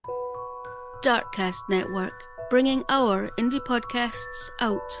Darkcast Network, bringing our indie podcasts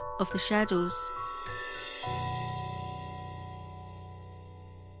out of the shadows.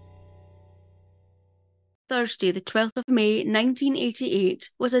 Thursday, the 12th of May 1988,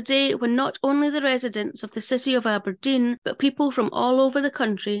 was a day when not only the residents of the city of Aberdeen, but people from all over the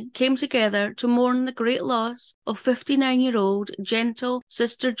country came together to mourn the great loss of 59-year-old gentle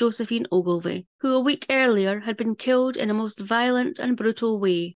Sister Josephine Ogilvie, who a week earlier had been killed in a most violent and brutal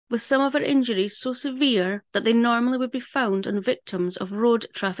way, with some of her injuries so severe that they normally would be found on victims of road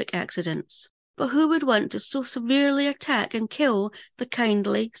traffic accidents. But who would want to so severely attack and kill the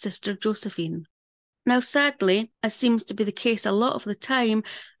kindly Sister Josephine? Now, sadly, as seems to be the case a lot of the time,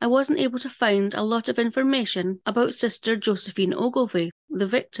 I wasn't able to find a lot of information about Sister Josephine Ogilvie, the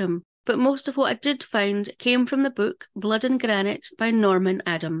victim, but most of what I did find came from the book Blood and Granite by Norman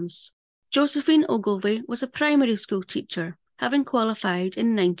Adams. Josephine Ogilvie was a primary school teacher, having qualified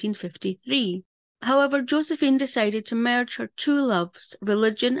in 1953. However, Josephine decided to merge her two loves,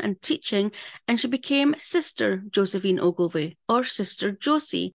 religion and teaching, and she became Sister Josephine Ogilvie, or Sister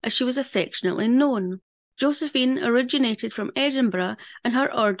Josie, as she was affectionately known. Josephine originated from Edinburgh, and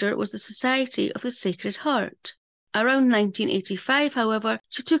her order was the Society of the Sacred Heart. Around 1985, however,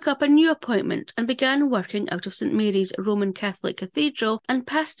 she took up a new appointment and began working out of St Mary's Roman Catholic Cathedral and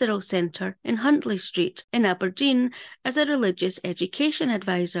Pastoral Centre in Huntley Street in Aberdeen as a religious education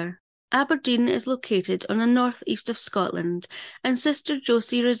advisor. Aberdeen is located on the north-east of Scotland, and Sister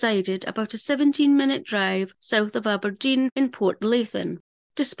Josie resided about a 17-minute drive south of Aberdeen in Port Lathan.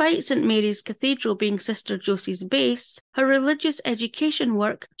 Despite St Mary's Cathedral being Sister Josie's base, her religious education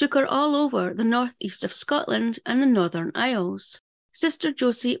work took her all over the north-east of Scotland and the Northern Isles. Sister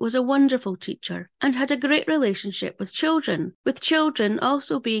Josie was a wonderful teacher and had a great relationship with children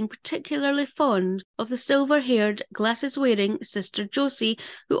also being particularly fond of the silver-haired, glasses-wearing Sister Josie,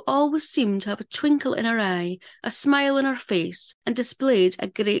 who always seemed to have a twinkle in her eye, a smile on her face, and displayed a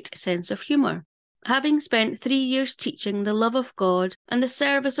great sense of humour. Having spent 3 years teaching the love of God and the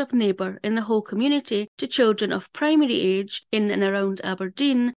service of neighbour in the whole community to children of primary age in and around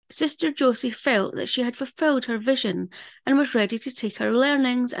Aberdeen, Sister Josie felt that she had fulfilled her vision and was ready to take her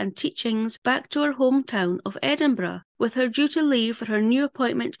learnings and teachings back to her hometown of Edinburgh, with her due to leave for her new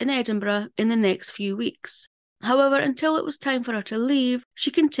appointment in Edinburgh in the next few weeks. However, until it was time for her to leave, she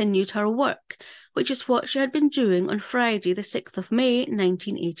continued her work, which is what she had been doing on Friday, the 6th of May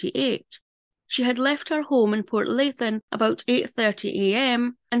 1988. She had left her home in Port Lathan about 8:30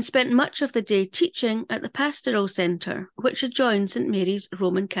 a.m. and spent much of the day teaching at the Pastoral Centre, which adjoins St Mary's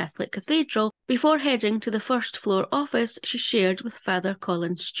Roman Catholic Cathedral, before heading to the first-floor office she shared with Father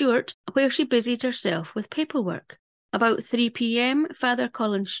Colin Stewart, where she busied herself with paperwork. About 3 p.m, Father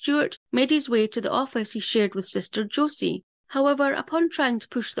Colin Stewart made his way to the office he shared with Sister Josie. However, upon trying to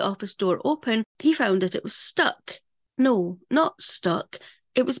push the office door open, he found that it was stuck. No, not stuck.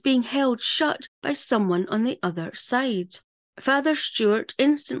 It was being held shut by someone on the other side. Father Stewart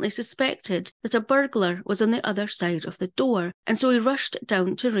instantly suspected that a burglar was on the other side of the door, and so he rushed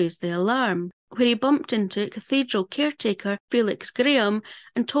down to raise the alarm, where he bumped into cathedral caretaker Felix Graham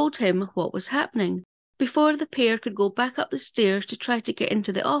and told him what was happening. Before the pair could go back up the stairs to try to get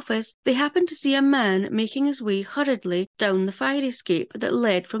into the office, they happened to see a man making his way hurriedly down the fire escape that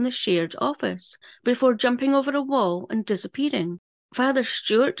led from the shared office, before jumping over a wall and disappearing. Father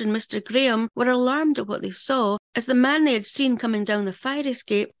Stewart and Mr. Graham were alarmed at what they saw, as the man they had seen coming down the fire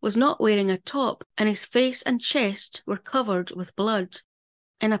escape was not wearing a top, and his face and chest were covered with blood.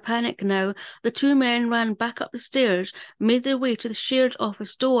 In a panic now, the two men ran back up the stairs, made their way to the shared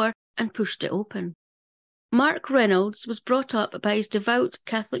office door, and pushed it open. Mark Reynolds was brought up by his devout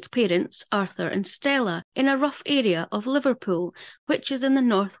Catholic parents, Arthur and Stella, in a rough area of Liverpool, which is in the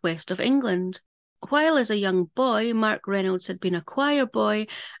northwest of England. While as a young boy, Mark Reynolds had been a choir boy,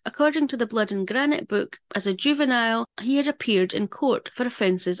 according to the Blood and Granite book, as a juvenile, he had appeared in court for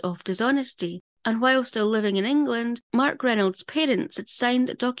offences of dishonesty. And while still living in England, Mark Reynolds' parents had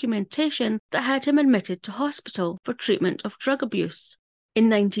signed documentation that had him admitted to hospital for treatment of drug abuse. In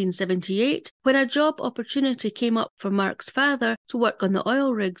 1978, when a job opportunity came up for Mark's father to work on the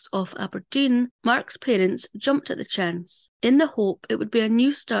oil rigs off Aberdeen, Mark's parents jumped at the chance, in the hope it would be a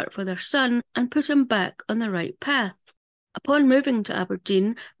new start for their son and put him back on the right path. Upon moving to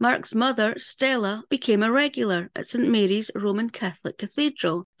Aberdeen, Mark's mother, Stella, became a regular at St Mary's Roman Catholic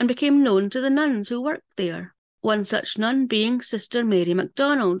Cathedral and became known to the nuns who worked there. One such nun being Sister Mary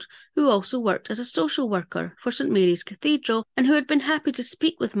MacDonald, who also worked as a social worker for St Mary's Cathedral and who had been happy to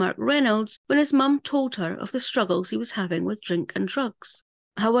speak with Mark Reynolds when his mum told her of the struggles he was having with drink and drugs.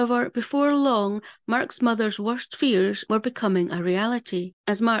 However, before long, Mark's mother's worst fears were becoming a reality,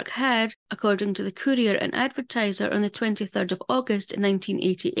 as Mark had, according to the Courier and Advertiser on the 23rd of August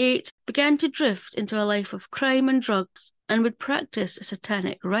 1988, began to drift into a life of crime and drugs and would practice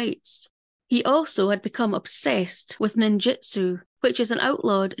satanic rites. He also had become obsessed with ninjutsu, which is an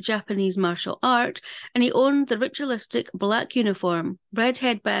outlawed Japanese martial art, and he owned the ritualistic black uniform, red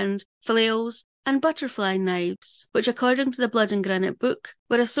headband, flails, and butterfly knives, which according to the Blood and Granite book,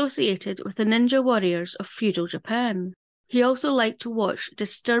 were associated with the ninja warriors of feudal Japan. He also liked to watch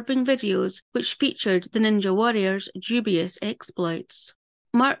disturbing videos which featured the ninja warriors' dubious exploits.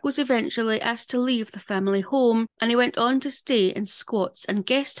 Mark was eventually asked to leave the family home, and he went on to stay in squats and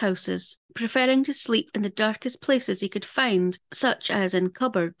guest houses, preferring to sleep in the darkest places he could find, such as in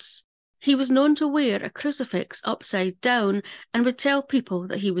cupboards. He was known to wear a crucifix upside down and would tell people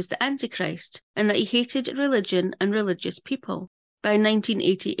that he was the Antichrist and that he hated religion and religious people. By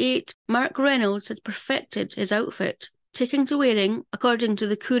 1988, Mark Reynolds had perfected his outfit, taking to wearing, according to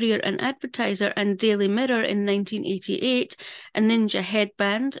the Courier and Advertiser and Daily Mirror in 1988, a ninja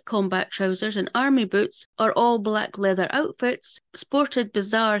headband, combat trousers and army boots, or all black leather outfits, sported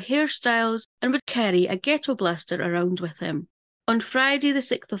bizarre hairstyles, and would carry a ghetto blaster around with him. On Friday the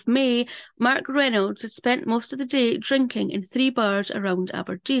 6th of May, Mark Reynolds had spent most of the day drinking in 3 bars around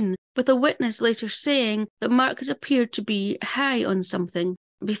Aberdeen, with a witness later saying that Mark had appeared to be high on something,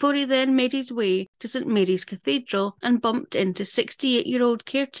 before he then made his way to St Mary's Cathedral and bumped into 68-year-old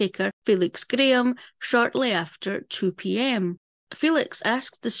caretaker Felix Graham shortly after 2 p.m. Felix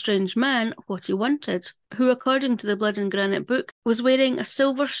asked the strange man what he wanted, who, according to the Blood and Granite book, was wearing a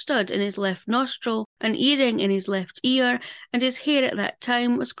silver stud in his left nostril, an earring in his left ear, and his hair at that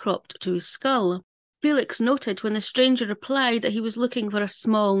time was cropped to his skull. Felix noted when the stranger replied that he was looking for a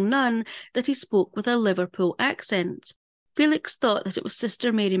small nun that he spoke with a Liverpool accent. Felix thought that it was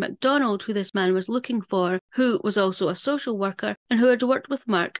Sister Mary MacDonald who this man was looking for, who was also a social worker and who had worked with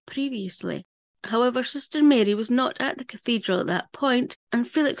Mark previously. However, Sister Mary was not at the cathedral at that point, and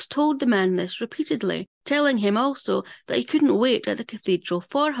Felix told the man this repeatedly, telling him also that he couldn't wait at the cathedral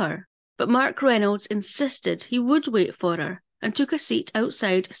for her. But Mark Reynolds insisted he would wait for her, and took a seat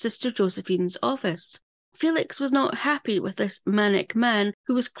outside Sister Josephine's office. Felix was not happy with this manic man,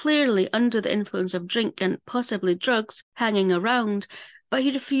 who was clearly under the influence of drink and possibly drugs, hanging around, but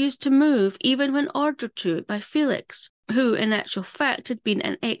he refused to move even when ordered to by Felix, who in actual fact had been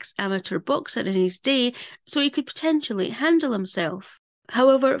an ex-amateur boxer in his day, so he could potentially handle himself.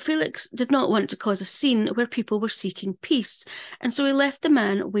 However, Felix did not want to cause a scene where people were seeking peace, and so he left the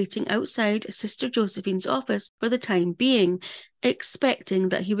man waiting outside Sister Josephine's office for the time being, expecting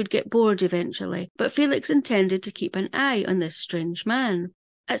that he would get bored eventually, but Felix intended to keep an eye on this strange man.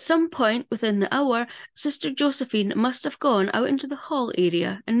 At some point within the hour, Sister Josephine must have gone out into the hall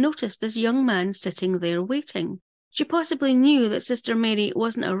area and noticed this young man sitting there waiting. She possibly knew that Sister Mary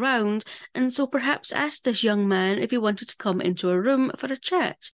wasn't around, and so perhaps asked this young man if he wanted to come into a room for a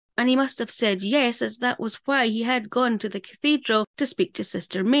chat. And he must have said yes, as that was why he had gone to the cathedral to speak to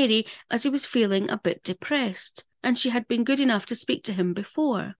Sister Mary, as he was feeling a bit depressed, and she had been good enough to speak to him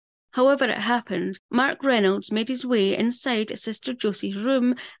before. However it happened, Mark Reynolds made his way inside Sister Josie's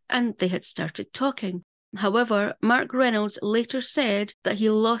room, and they had started talking. However, Mark Reynolds later said that he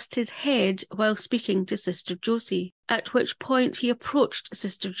lost his head while speaking to Sister Josie, at which point he approached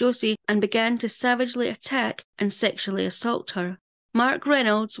Sister Josie and began to savagely attack and sexually assault her. Mark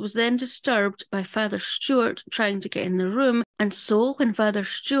Reynolds was then disturbed by Father Stewart trying to get in the room, and so when Father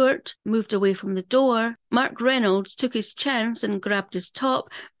Stewart moved away from the door, Mark Reynolds took his chance and grabbed his top,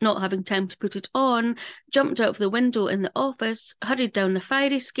 not having time to put it on, jumped out of the window in the office, hurried down the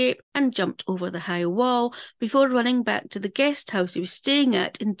fire escape, and jumped over the high wall before running back to the guest house he was staying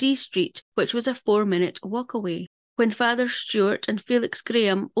at in D Street, which was a 4-minute walk away. When Father Stewart and Felix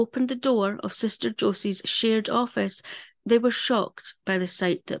Graham opened the door of Sister Josie's shared office, they were shocked by the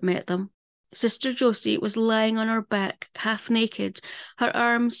sight that met them. Sister Josie was lying on her back, half naked, her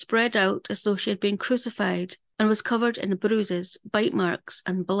arms spread out as though she had been crucified, and was covered in bruises, bite marks,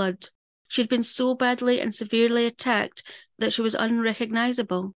 and blood. She had been so badly and severely attacked that she was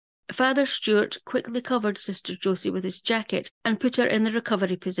unrecognisable. Father Stewart quickly covered Sister Josie with his jacket and put her in the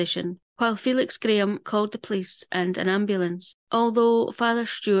recovery position, while Felix Graham called the police and an ambulance, although Father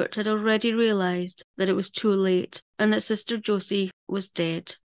Stewart had already realised that it was too late and that Sister Josie was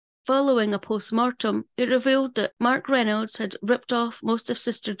dead. Following a post-mortem, it revealed that Mark Reynolds had ripped off most of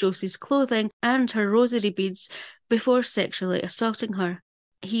Sister Josie's clothing and her rosary beads before sexually assaulting her.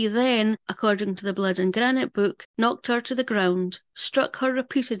 He then, according to the Blood and Granite book, knocked her to the ground, struck her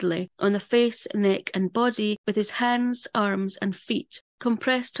repeatedly on the face, neck and body with his hands, arms and feet,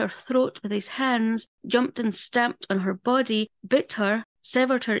 compressed her throat with his hands, jumped and stamped on her body, bit her,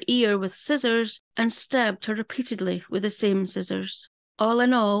 severed her ear with scissors, and stabbed her repeatedly with the same scissors. All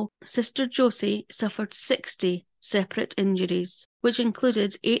in all, Sister Josie suffered 60 separate injuries, which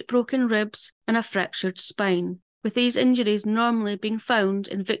included 8 broken ribs and a fractured spine, with these injuries normally being found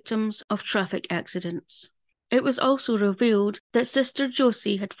in victims of traffic accidents. It was also revealed that Sister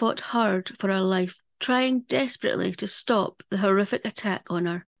Josie had fought hard for her life, trying desperately to stop the horrific attack on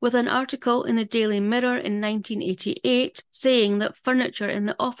her, with an article in the Daily Mirror in 1988 saying that furniture in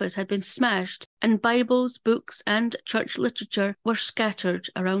the office had been smashed and Bibles, books and church literature were scattered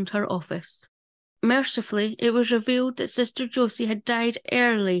around her office. Mercifully, it was revealed that Sister Josie had died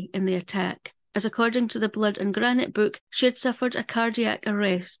early in the attack, as according to the Blood and Granite book, she had suffered a cardiac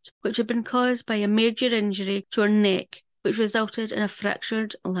arrest, which had been caused by a major injury to her neck, which resulted in a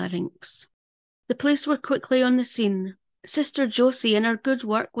fractured larynx. The police were quickly on the scene. Sister Josie and her good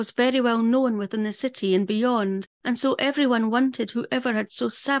work was very well known within the city and beyond, and so everyone wanted whoever had so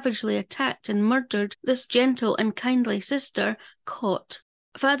savagely attacked and murdered this gentle and kindly sister caught.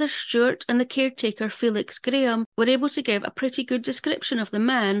 Father Stewart and the caretaker Felix Graham were able to give a pretty good description of the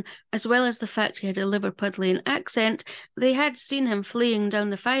man, as well as the fact he had a Liverpudlian accent. They had seen him fleeing down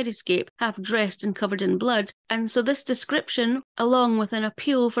the fire escape, half dressed and covered in blood, and so this description, along with an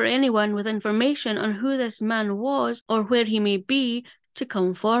appeal for anyone with information on who this man was or where he may be, to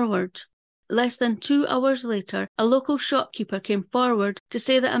come forward. Less than 2 hours later, a local shopkeeper came forward to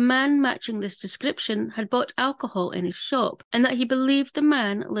say that a man matching this description had bought alcohol in his shop and that he believed the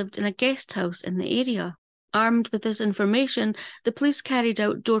man lived in a guest house in the area. Armed with this information, the police carried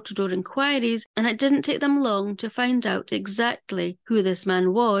out door-to-door inquiries, and it didn't take them long to find out exactly who this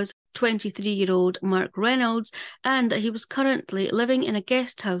man was, 23-year-old Mark Reynolds, and that he was currently living in a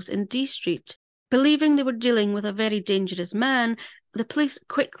guest house in D Street. Believing they were dealing with a very dangerous man, the police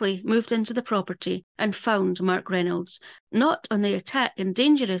quickly moved into the property and found Mark Reynolds, not on the attack and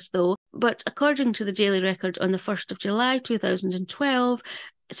dangerous though, but according to the Daily Record on the 1st of July 2012,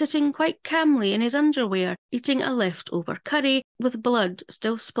 sitting quite calmly in his underwear, eating a leftover curry, with blood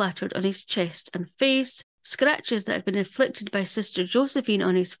still splattered on his chest and face, scratches that had been inflicted by Sister Josephine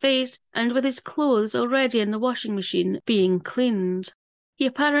on his face, and with his clothes already in the washing machine being cleaned. He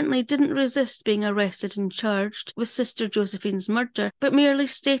apparently didn't resist being arrested and charged with Sister Josephine's murder, but merely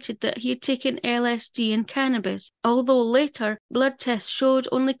stated that he had taken LSD and cannabis, although later blood tests showed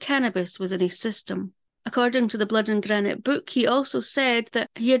only cannabis was in his system. According to the Blood and Granite book, he also said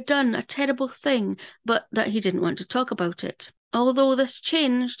that he had done a terrible thing, but that he didn't want to talk about it. Although this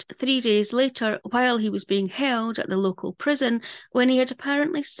changed 3 days later while he was being held at the local prison, when he had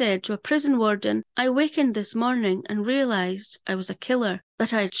apparently said to a prison warden, "I wakened this morning and realised I was a killer,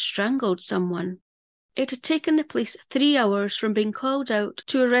 that I had strangled someone." It had taken the police 3 hours from being called out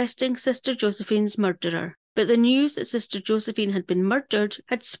to arresting Sister Josephine's murderer, but the news that Sister Josephine had been murdered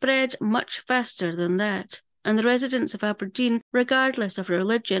had spread much faster than that, and the residents of Aberdeen, regardless of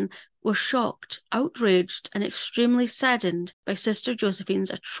religion, were shocked, outraged and extremely saddened by Sister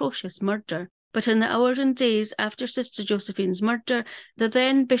Josephine's atrocious murder. But in the hours and days after Sister Josephine's murder, the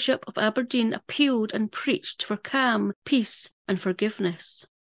then Bishop of Aberdeen appealed and preached for calm, peace and forgiveness.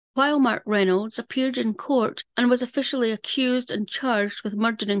 While Mark Reynolds appeared in court and was officially accused and charged with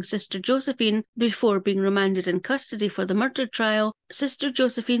murdering Sister Josephine before being remanded in custody for the murder trial, Sister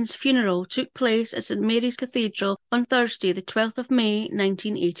Josephine's funeral took place at St Mary's Cathedral on Thursday, the 12th of May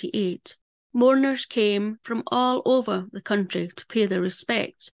 1988. Mourners came from all over the country to pay their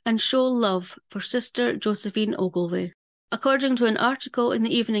respects and show love for Sister Josephine Ogilvie. According to an article in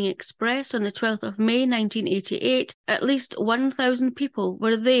the Evening Express on the 12th of May 1988, at least 1,000 people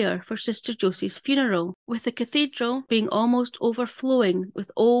were there for Sister Josie's funeral, with the cathedral being almost overflowing with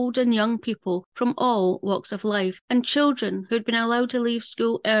old and young people from all walks of life, and children who had been allowed to leave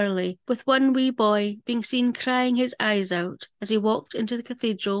school early, with one wee boy being seen crying his eyes out as he walked into the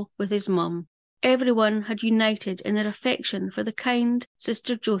cathedral with his mum. Everyone had united in their affection for the kind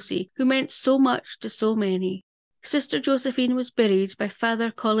Sister Josie, who meant so much to so many. Sister Josephine was buried by Father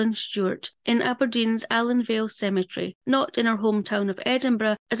Colin Stewart in Aberdeen's Allenvale Cemetery, not in her hometown of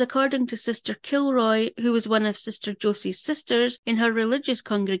Edinburgh, as according to Sister Kilroy, who was one of Sister Josie's sisters in her religious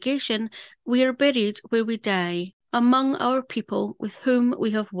congregation, "We are buried where we die, among our people with whom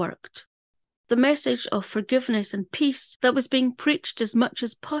we have worked." the message of forgiveness and peace that was being preached as much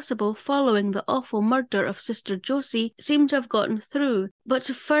as possible following the awful murder of Sister Josie seemed to have gotten through. But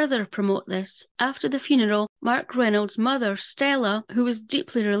to further promote this, after the funeral, Mark Reynolds' mother, Stella, who was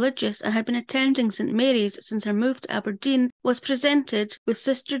deeply religious and had been attending St Mary's since her move to Aberdeen, was presented with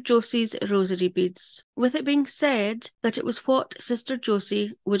Sister Josie's rosary beads, with it being said that it was what Sister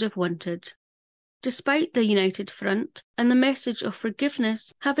Josie would have wanted. Despite the united front and the message of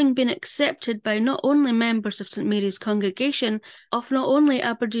forgiveness having been accepted by not only members of St Mary's congregation, of not only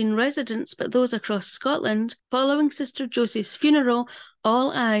Aberdeen residents but those across Scotland, following Sister Josie's funeral,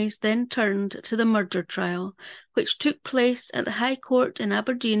 all eyes then turned to the murder trial, which took place at the High Court in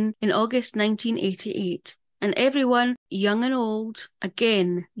Aberdeen in August 1988, and everyone, young and old,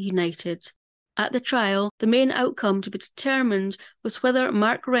 again united. At the trial, the main outcome to be determined was whether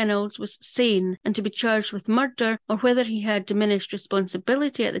Mark Reynolds was sane and to be charged with murder, or whether he had diminished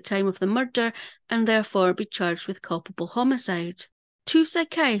responsibility at the time of the murder and therefore be charged with culpable homicide. 2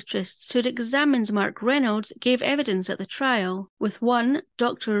 psychiatrists who had examined Mark Reynolds gave evidence at the trial, with one,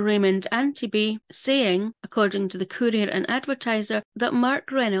 Dr. Raymond Antibee, saying, according to the Courier and Advertiser, that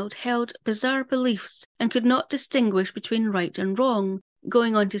Mark Reynolds held bizarre beliefs and could not distinguish between right and wrong,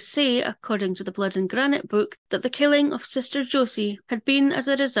 going on to say, according to the Blood and Granite book, that the killing of Sister Josie had been as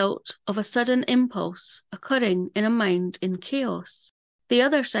a result of a sudden impulse occurring in a mind in chaos. The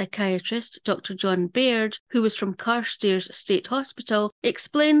other psychiatrist, Dr. John Baird, who was from Carstairs State Hospital,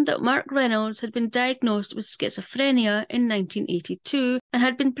 explained that Mark Reynolds had been diagnosed with schizophrenia in 1982 and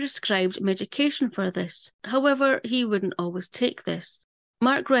had been prescribed medication for this. However, he wouldn't always take this.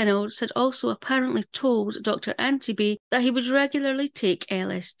 Mark Reynolds had also apparently told Dr. Antibee that he would regularly take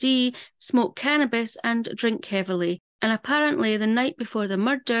LSD, smoke cannabis and drink heavily, and apparently the night before the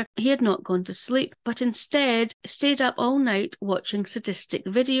murder he had not gone to sleep, but instead stayed up all night watching sadistic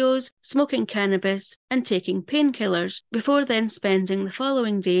videos, smoking cannabis and taking painkillers, before then spending the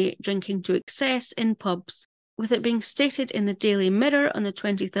following day drinking to excess in pubs, with it being stated in the Daily Mirror on the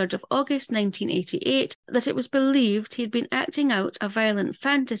 23rd of August 1988 that it was believed he had been acting out a violent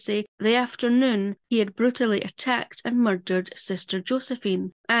fantasy the afternoon he had brutally attacked and murdered Sister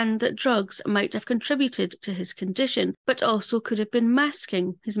Josephine, and that drugs might have contributed to his condition, but also could have been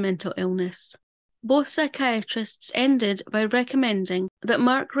masking his mental illness. Both psychiatrists ended by recommending that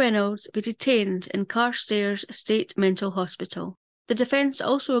Mark Reynolds be detained in Carstairs State Mental Hospital. The defence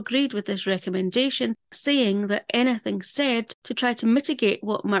also agreed with this recommendation, saying that anything said to try to mitigate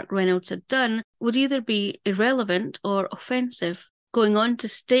what Mark Reynolds had done would either be irrelevant or offensive, going on to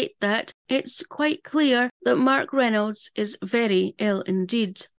state that it's quite clear that Mark Reynolds is very ill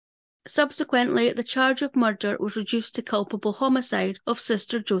indeed. Subsequently, the charge of murder was reduced to culpable homicide of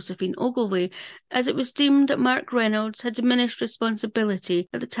Sister Josephine Ogilvie, as it was deemed that Mark Reynolds had diminished responsibility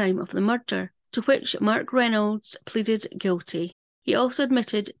at the time of the murder, to which Mark Reynolds pleaded guilty. He also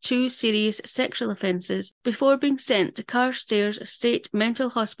admitted 2 serious sexual offences before being sent to Carstairs State Mental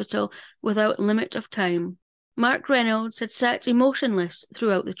Hospital without limit of time. Mark Reynolds had sat emotionless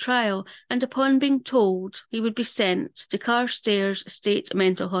throughout the trial, and upon being told he would be sent to Carstairs State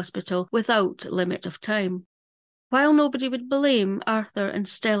Mental Hospital without limit of time. While nobody would blame Arthur and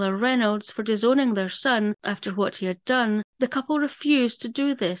Stella Reynolds for disowning their son after what he had done, the couple refused to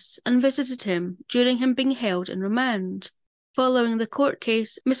do this and visited him during him being held in remand. Following the court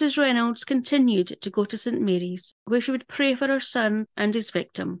case, Mrs. Reynolds continued to go to St Mary's, where she would pray for her son and his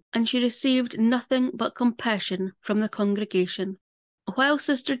victim, and she received nothing but compassion from the congregation. While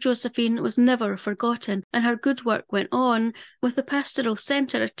Sister Josephine was never forgotten and her good work went on, with the pastoral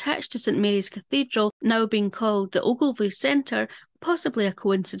centre attached to St Mary's Cathedral now being called the Ogilvie Centre, possibly a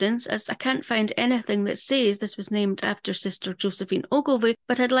coincidence, as I can't find anything that says this was named after Sister Josephine Ogilvie,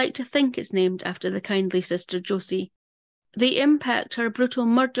 but I'd like to think it's named after the kindly Sister Josie. The impact her brutal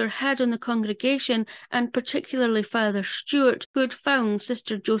murder had on the congregation, and particularly Father Stewart, who had found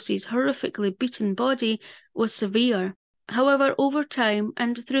Sister Josie's horrifically beaten body, was severe. However, over time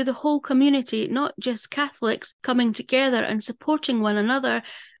and through the whole community, not just Catholics, coming together and supporting one another,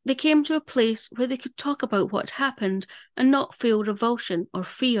 they came to a place where they could talk about what happened and not feel revulsion or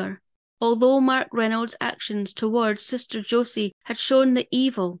fear. Although Mark Reynolds' actions towards Sister Josie had shown the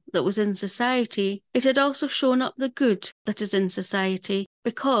evil that was in society, it had also shown up the good that is in society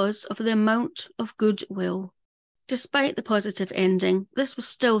because of the amount of goodwill. Despite the positive ending, this was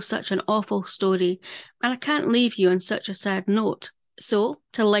still such an awful story, and I can't leave you on such a sad note. So,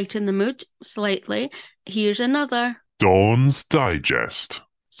 to lighten the mood slightly, here's another Dawn's Digest.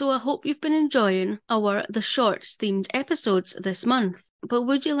 So I hope you've been enjoying our The Shorts themed episodes this month. But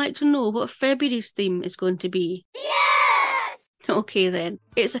would you like to know what February's theme is going to be? Yes! Okay then,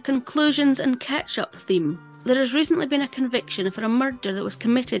 it's a conclusions and catch-up theme. There has recently been a conviction for a murder that was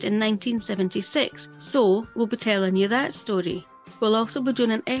committed in 1976, so we'll be telling you that story. We'll also be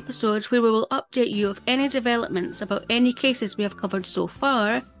doing an episode where we will update you of any developments about any cases we have covered so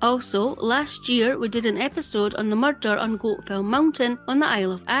far. Also, last year we did an episode on the murder on Goatfell Mountain on the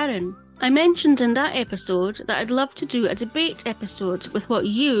Isle of Arran. I mentioned in that episode that I'd love to do a debate episode with what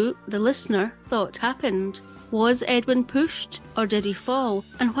you, the listener, thought happened. Was Edwin pushed, or did he fall?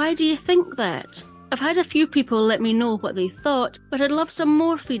 And why do you think that? I've had a few people let me know what they thought, but I'd love some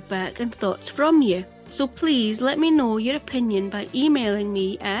more feedback and thoughts from you. So please let me know your opinion by emailing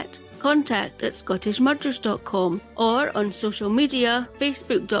me at contact@scottishmurders.com or on social media,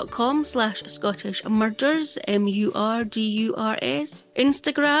 facebook.com/scottishmurders, MURDURS,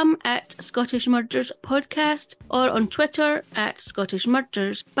 Instagram @scottishmurderspodcast, or on Twitter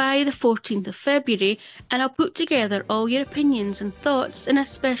 @scottishmurders by the 14th of February, and I'll put together all your opinions and thoughts in a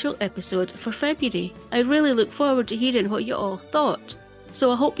special episode for February. I really look forward to hearing what you all thought.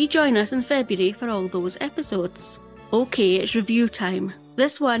 So I hope you join us in February for all those episodes. Okay, it's review time.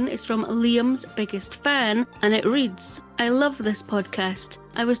 This one is from Liam's biggest fan, and it reads, I love this podcast.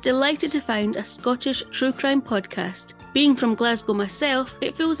 I was delighted to find a Scottish true crime podcast. Being from Glasgow myself,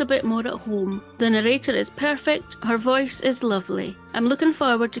 it feels a bit more at home. The narrator is perfect, her voice is lovely. I'm looking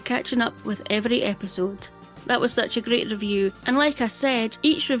forward to catching up with every episode. That was such a great review, and like I said,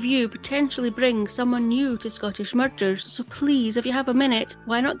 each review potentially brings someone new to Scottish Murders, so please, if you have a minute,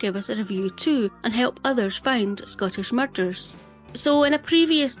 why not give us a review too, and help others find Scottish Murders. So in a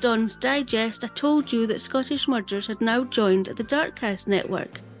previous Don's Digest, I told you that Scottish Murders had now joined the Darkcast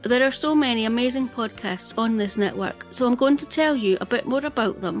Network. There are so many amazing podcasts on this network, so I'm going to tell you a bit more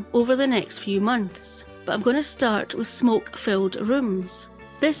about them over the next few months. But I'm going to start with Smoke-Filled Rooms.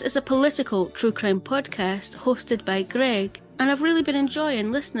 This is a political true crime podcast hosted by Greg, and I've really been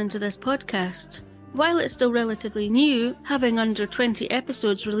enjoying listening to this podcast. While it's still relatively new, having under 20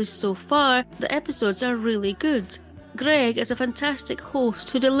 episodes released so far, the episodes are really good. Greg is a fantastic host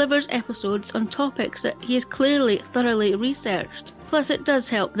who delivers episodes on topics that he has clearly thoroughly researched. Plus it does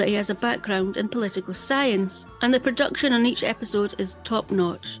help that he has a background in political science, and the production on each episode is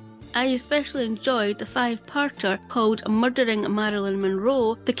top-notch. I especially enjoyed the 5-parter called Murdering Marilyn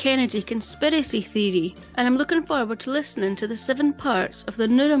Monroe, the Kennedy Conspiracy Theory, and I'm looking forward to listening to the 7 parts of the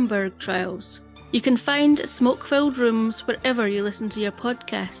Nuremberg trials. You can find Smoke-Filled Rooms wherever you listen to your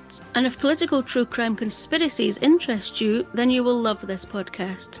podcasts, and if political true crime conspiracies interest you, then you will love this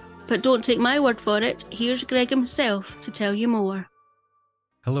podcast. But don't take my word for it, here's Greg himself to tell you more.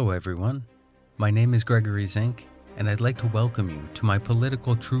 Hello everyone, my name is Gregory Zink, and I'd like to welcome you to my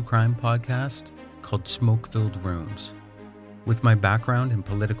political true crime podcast called Smoke-Filled Rooms. With my background in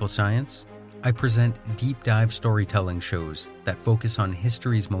political science, I present deep dive storytelling shows that focus on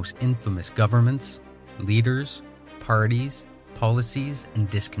history's most infamous governments, leaders, parties, policies, and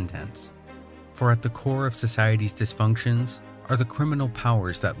discontents. For at the core of society's dysfunctions are the criminal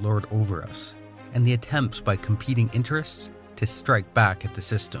powers that lord over us, and the attempts by competing interests to strike back at the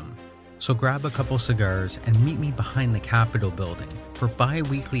system. So grab a couple cigars and meet me behind the Capitol building for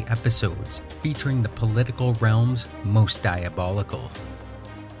bi-weekly episodes featuring the political realm's most diabolical.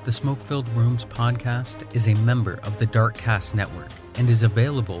 The Smoke-Filled Rooms podcast is a member of the Darkcast Network and is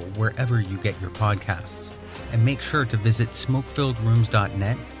available wherever you get your podcasts. And make sure to visit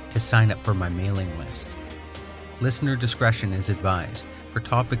smokefilledrooms.net to sign up for my mailing list. Listener discretion is advised for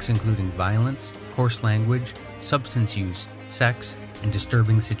topics including violence, coarse language, substance use, sex, and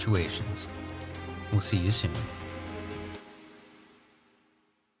disturbing situations. We'll see you soon.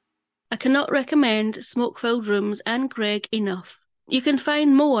 I cannot recommend Smoke-Filled Rooms and Greg enough. You can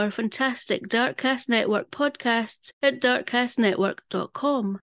find more fantastic Darkcast Network podcasts at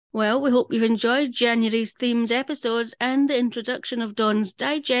darkcastnetwork.com. Well, we hope you've enjoyed January's themed episodes and the introduction of Don's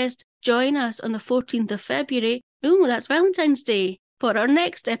Digest. Join us on the 14th of February, ooh, that's Valentine's Day, for our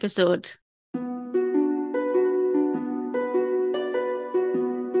next episode.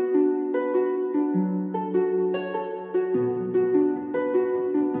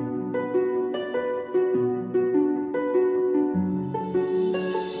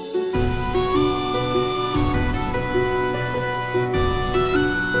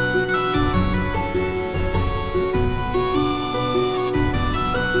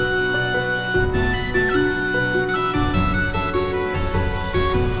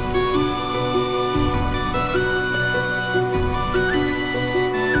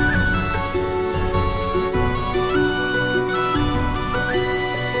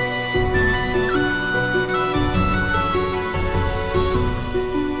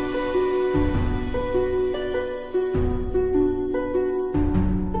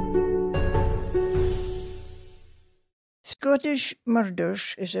 Scottish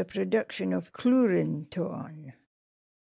Murders is a production of Clurin Ton.